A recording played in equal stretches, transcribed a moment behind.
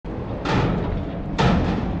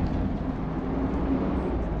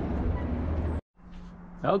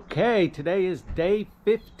Okay, today is day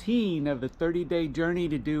 15 of the 30-day journey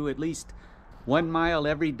to do at least 1 mile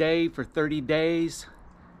every day for 30 days.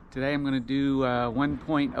 Today I'm going to do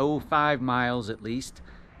 1.05 miles at least.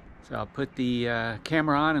 So I'll put the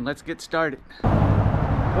camera on and let's get started. Oh,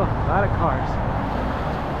 a lot of cars.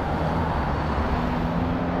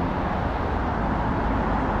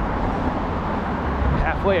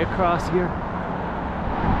 Halfway across here.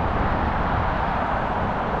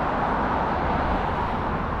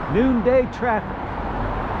 Noonday traffic.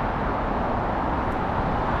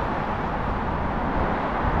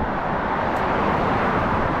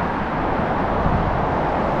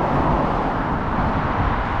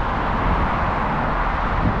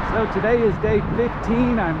 So today is day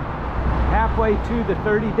 15. I'm halfway to the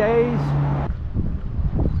 30 days.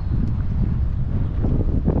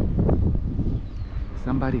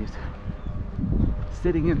 Somebody's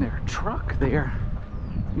sitting in their truck there.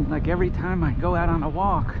 Seems like every time I go out on a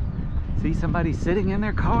walk, see somebody sitting in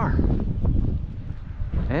their car.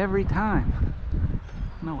 Every time.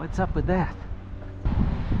 I don't know what's up with that.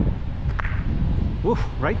 Woof,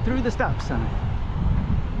 right through the stop sign.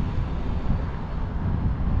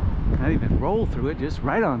 Not even roll through it, just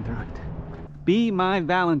right on through it. Be My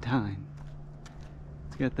Valentine.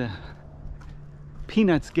 It's got the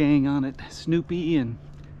Peanuts gang on it. Snoopy and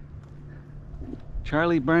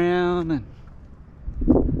Charlie Brown, and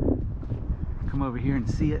come over here and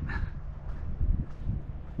see it.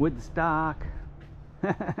 Woodstock.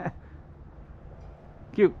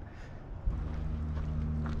 Cute.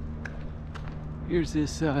 Here's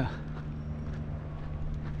this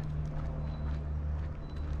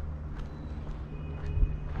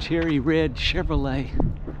cherry red Chevrolet.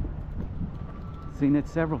 Seen it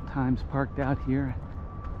several times parked out here.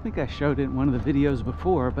 I think I showed it in one of the videos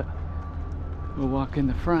before, but we'll walk in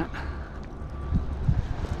the front.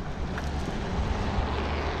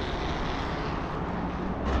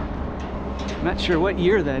 I'm not sure what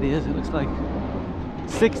year that is. It looks like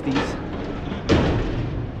 60s.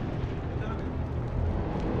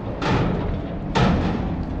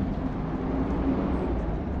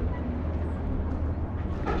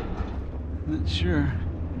 Not sure.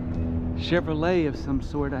 Chevrolet of some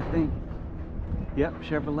sort, I think. Yep,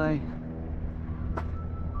 Chevrolet.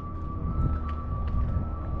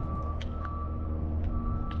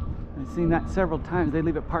 I've seen that several times. They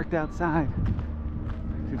leave it parked outside.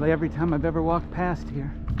 Every time I've ever walked past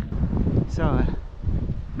here. Saw a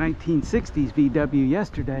 1960s VW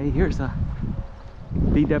yesterday. Here's a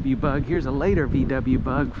VW Bug. Here's a later VW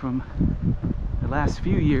Bug from the last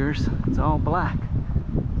few years. It's all black.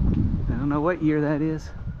 I don't know what year that is.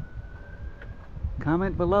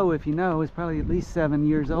 Comment below if you know. It's probably at least 7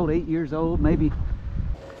 years old, 8 years old, maybe.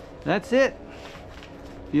 That's it.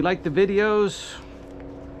 If you like the videos,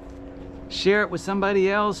 share it with somebody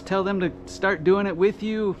else. Tell them to start doing it with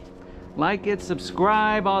you. Like it,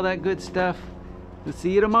 subscribe, all that good stuff. We'll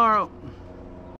see you tomorrow.